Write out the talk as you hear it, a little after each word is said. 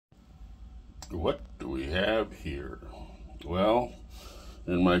What do we have here? Well,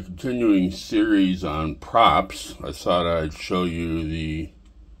 in my continuing series on props, I thought I'd show you the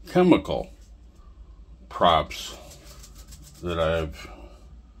chemical props that I've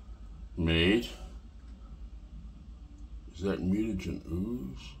made. Is that mutagen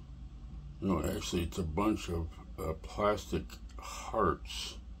ooze? No, actually it's a bunch of plastic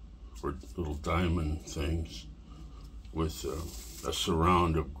hearts or little diamond things with a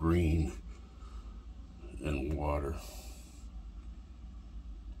surround of green and water.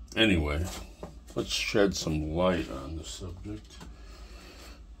 Anyway, let's shed some light on the subject.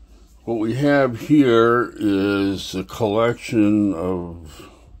 What we have here is a collection of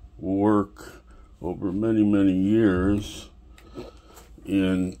work over many, many years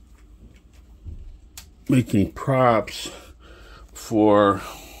in making props for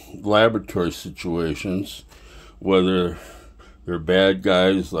laboratory situations, whether they're bad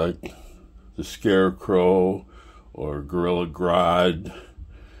guys like the Scarecrow or Gorilla Grodd,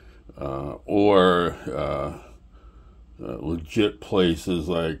 or legit places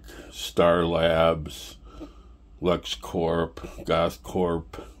like Star Labs, LexCorp,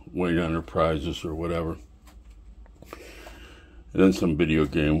 GothCorp, Wayne Enterprises, or whatever. And then some video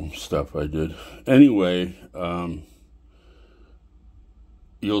game stuff I did. Anyway,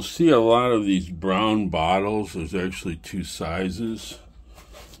 you'll see a lot of these brown bottles. There's actually two sizes.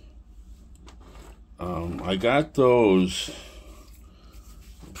 I got those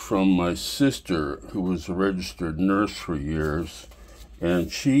from my sister, who was a registered nurse for years,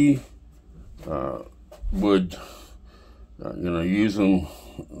 and she would use them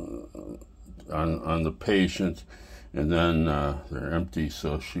on the patient, and then they're empty,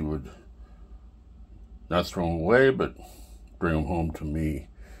 so she would not throw them away, but bring them home to me.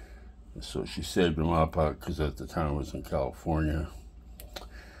 So she saved them up because at the time I was in California.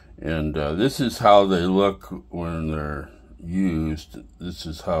 And this is how they look when they're used. This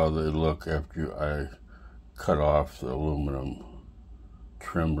is how they look after I cut off the aluminum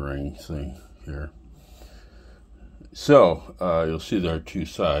trim ring thing here. So you'll see there are two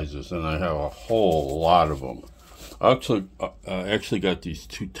sizes, and I have a whole lot of them. I actually got these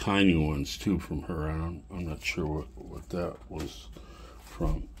two tiny ones too from her. I'm not sure what that was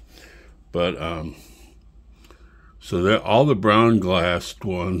from, but so that all the brown glassed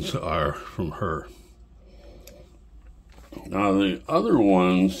ones are from her. Now the other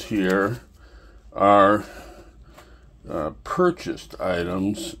ones here are purchased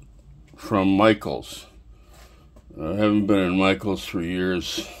items from Michaels. I haven't been in Michaels for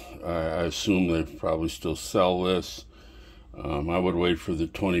years. I assume they probably still sell this. I would wait for the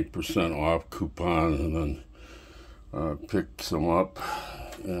 20% off coupon and then pick some up.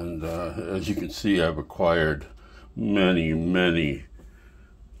 And as you can see, I've acquired many, many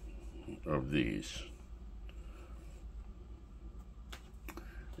of these.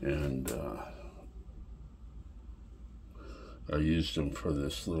 And I used them for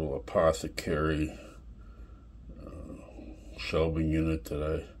this little apothecary shelving unit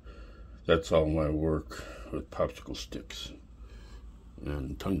that's all my work with popsicle sticks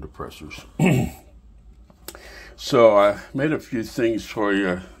and tongue depressors. So I made a few things for you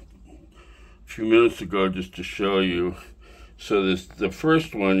a few minutes ago just to show you. So the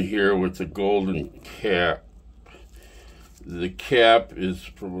first one here with the golden cap. The cap is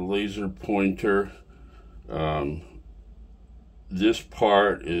from a laser pointer. This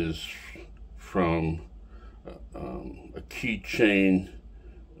part is from a keychain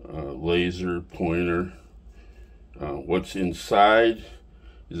laser pointer. What's inside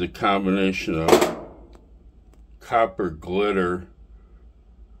is a combination of copper glitter.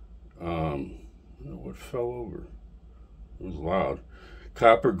 What fell over? It was loud.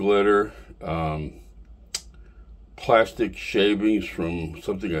 Copper glitter, plastic shavings from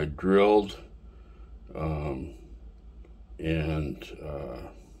something I drilled, and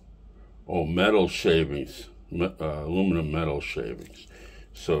metal shavings, aluminum metal shavings.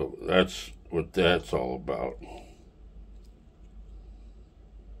 So that's what that's all about.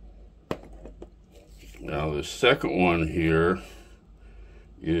 Now the second one here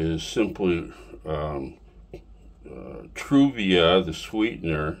is simply Truvia, the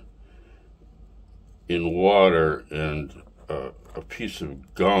sweetener, in water, and a piece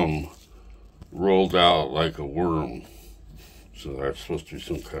of gum rolled out like a worm. So that's supposed to be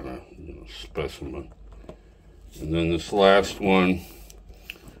some kind of specimen. And then this last one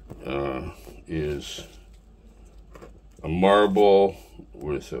is a marble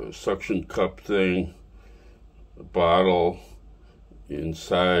with a suction cup thing, a bottle.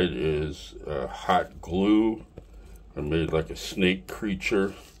 Inside is hot glue. I made like a snake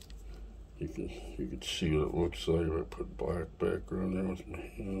creature You can see what it looks like if I put black background there with my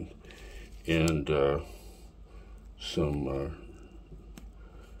hand. And some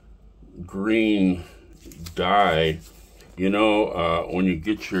green dye. You know, when you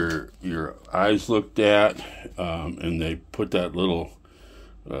get your eyes looked at, and they put that little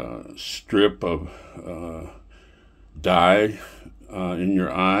strip of dye in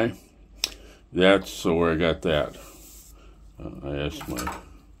your eye, that's where I got that. I asked my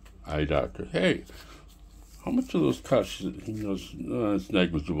eye doctor, hey, how much of those cost? He goes, no, it's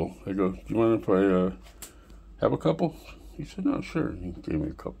negligible. I go, do you mind if I have a couple? He said, no, sure. He gave me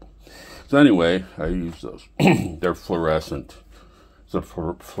a couple. So anyway, I use those. They're fluorescent. It's a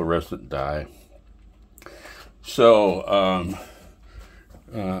fluorescent dye. So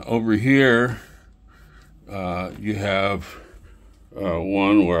over here, you have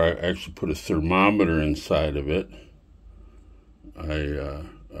one where I actually put a thermometer inside of it. I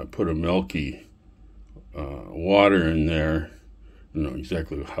put a milky water in there. I don't know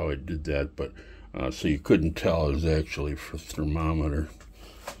exactly how I did that, but so you couldn't tell it was actually for thermometer.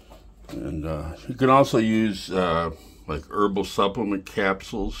 And you can also use like herbal supplement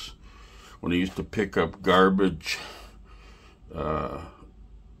capsules. When I used to pick up garbage at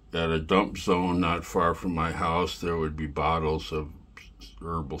a dump zone not far from my house, there would be bottles of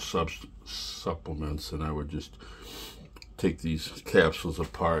herbal supplements, and I would just take these capsules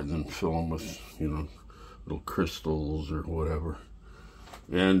apart and then fill them with, you know, little crystals or whatever.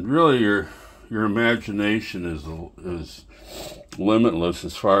 And really, your imagination is limitless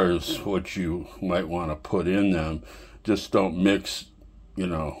as far as what you might want to put in them. Just don't mix, you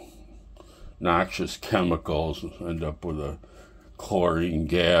know, noxious chemicals and end up with a chlorine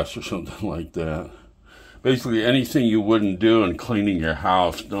gas or something like that. Basically, anything you wouldn't do in cleaning your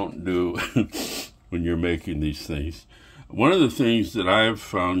house, don't do when you're making these things. One of the things that I've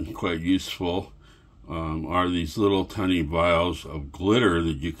found quite useful are these little tiny vials of glitter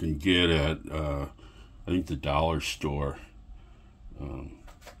that you can get at, I think, the dollar store. And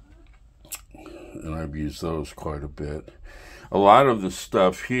I've used those quite a bit. A lot of the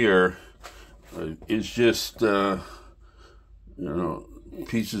stuff here is just, you know,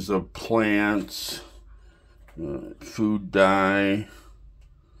 pieces of plants, food dye.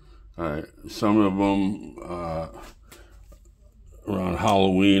 Some of them, around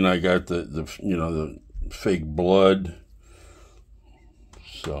Halloween, I got the you know, the fake blood.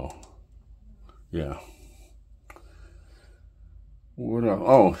 So, yeah. What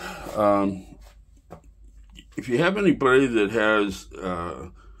else? Oh, if you have anybody that has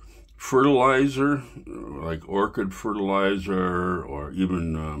fertilizer, like orchid fertilizer, or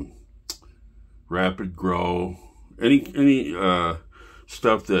even rapid grow, any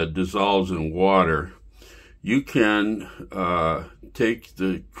stuff that dissolves in water, you can take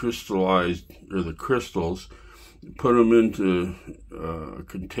the crystallized, or the crystals, put them into a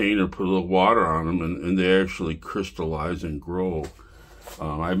container, put a little water on them, and they actually crystallize and grow.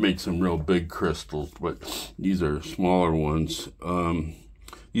 I've made some real big crystals, but these are smaller ones.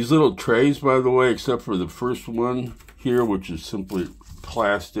 These little trays, by the way, except for the first one here, which is simply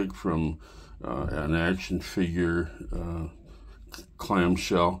plastic from an action figure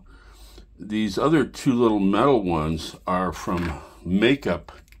clamshell. These other two little metal ones are from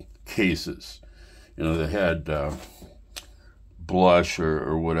makeup cases. You know, they had blush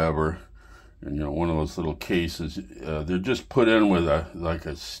or whatever, and, you know, one of those little cases. They're just put in with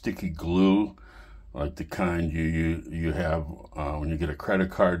a sticky glue, like the kind you have when you get a credit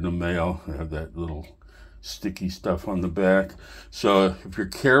card in the mail. They have that little sticky stuff on the back. So if you're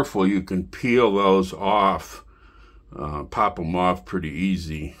careful, you can peel those off. Pop them off pretty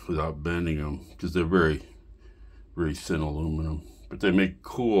easy without bending them, because they're very, very thin aluminum. But they make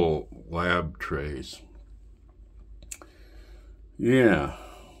cool lab trays. Yeah.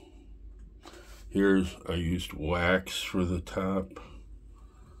 Here's, I used wax for the top.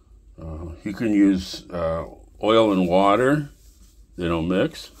 You can use oil and water. They don't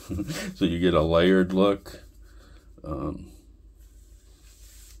mix, so you get a layered look.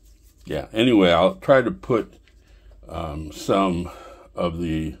 Yeah, anyway, I'll try to put some of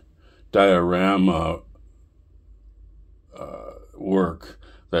the diorama work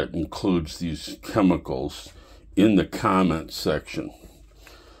that includes these chemicals in the comments section.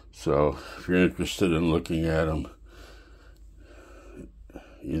 So if you're interested in looking at them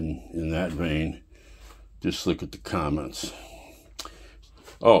in that vein, just look at the comments.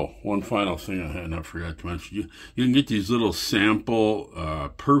 Oh, one final thing I forgot to mention. You can get these little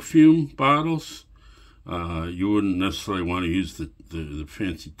sample perfume bottles. You wouldn't necessarily want to use the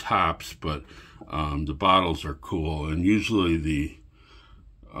fancy tops, but the bottles are cool. And usually the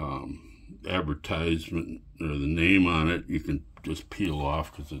advertisement or the name on it, you can just peel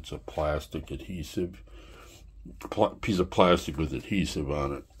off because it's a plastic adhesive, piece of plastic with adhesive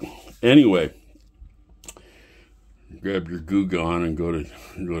on it. Anyway, grab your glue gun and go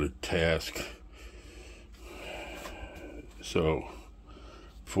to task. So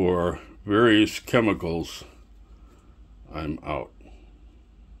for various chemicals, I'm out.